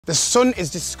The sun is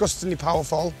disgustingly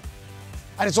powerful,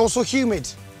 and it's also humid,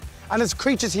 and there's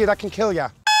creatures here that can kill you.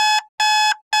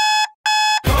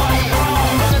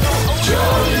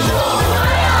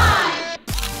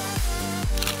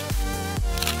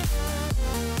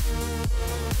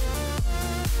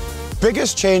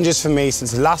 Biggest changes for me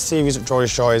since the last series of Geordie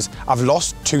Shores, I've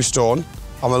lost 2 stone.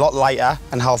 I'm a lot lighter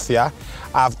and healthier.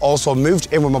 I've also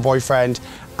moved in with my boyfriend,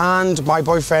 and my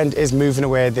boyfriend is moving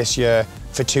away this year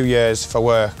for 2 years for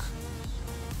work.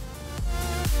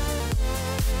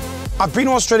 I've been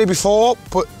to Australia before,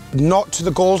 but not to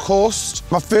the Gold Coast.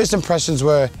 My first impressions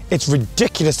were, it's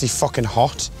ridiculously fucking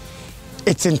hot.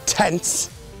 It's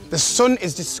intense. The sun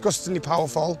is disgustingly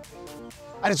powerful,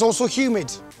 and it's also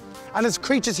humid. And there's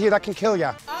creatures here that can kill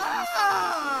you.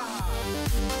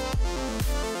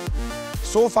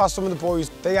 So far, some of the boys,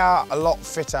 they are a lot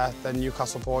fitter than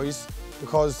Newcastle boys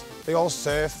because they all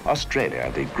surf.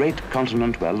 Australia, the great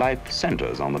continent where life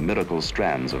centres on the miracle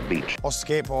strands of beach. Or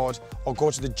skateboard, or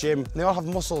go to the gym. And they all have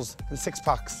muscles and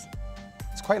 6-packs.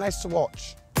 It's quite nice to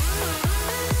watch.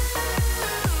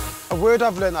 A word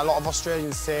I've learned that a lot of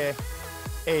Australians say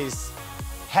is,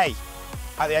 hey,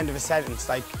 at the end of a sentence,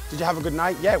 like, did you have a good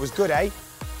night? Yeah, it was good, eh?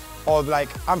 Or like,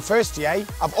 I'm thirsty, eh?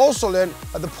 I've also learned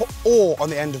that they put O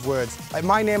on the end of words. Like,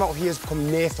 my name out here has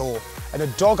become Natho, and a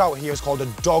dog out here is called a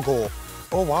doggo.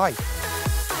 Oh, why?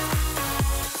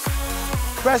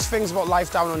 Best things about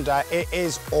life down under, it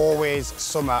is always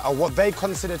summer, or what they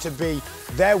consider to be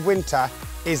their winter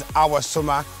is our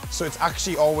summer, so it's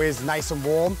actually always nice and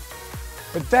warm.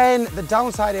 But then the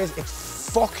downside is it's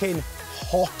fucking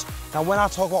hot. Now, when I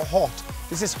talk about hot,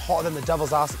 this is hotter than the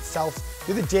devil's arse itself.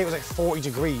 The other day it was like 40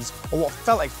 degrees, or what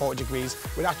felt like 40 degrees,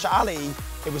 when actually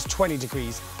it was 20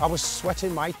 degrees. I was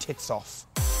sweating my tits off.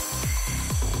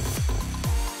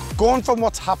 Going from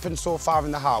what's happened so far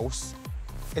in the house,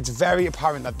 it's very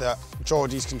apparent that the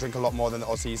Geordies can drink a lot more than the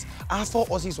Aussies. I thought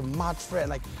Aussies were mad for it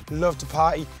and like love to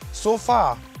party. So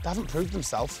far, they haven't proved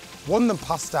themselves. One of them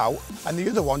passed out and the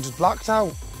other one just blacked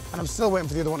out. And I'm still waiting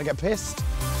for the other one to get pissed.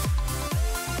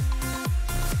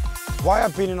 While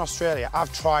I've been in Australia,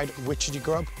 I've tried witchetty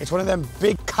grub. It's one of them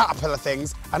big caterpillar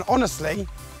things, and honestly,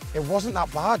 it wasn't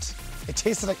that bad. It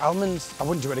tasted like almonds. I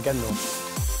wouldn't do it again though.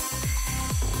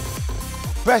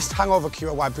 Best hangover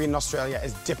cure while being in Australia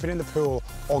is dipping in the pool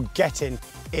or getting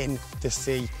in the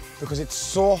sea, because it's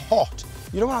so hot.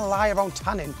 You don't want to lie around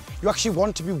tanning, you actually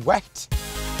want to be wet.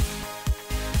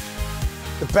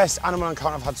 The best animal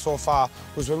encounter I've had so far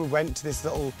was when we went to this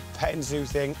little petting zoo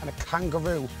thing and a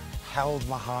kangaroo held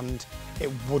my hand. It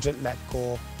wouldn't let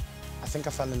go. I think I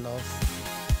fell in love.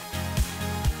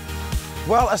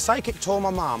 Well, a psychic told my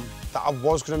mum that I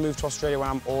was going to move to Australia when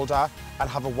I'm older and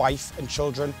have a wife and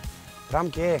children, but I'm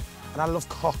gay and I love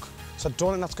cock, so I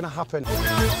don't think that's going to happen.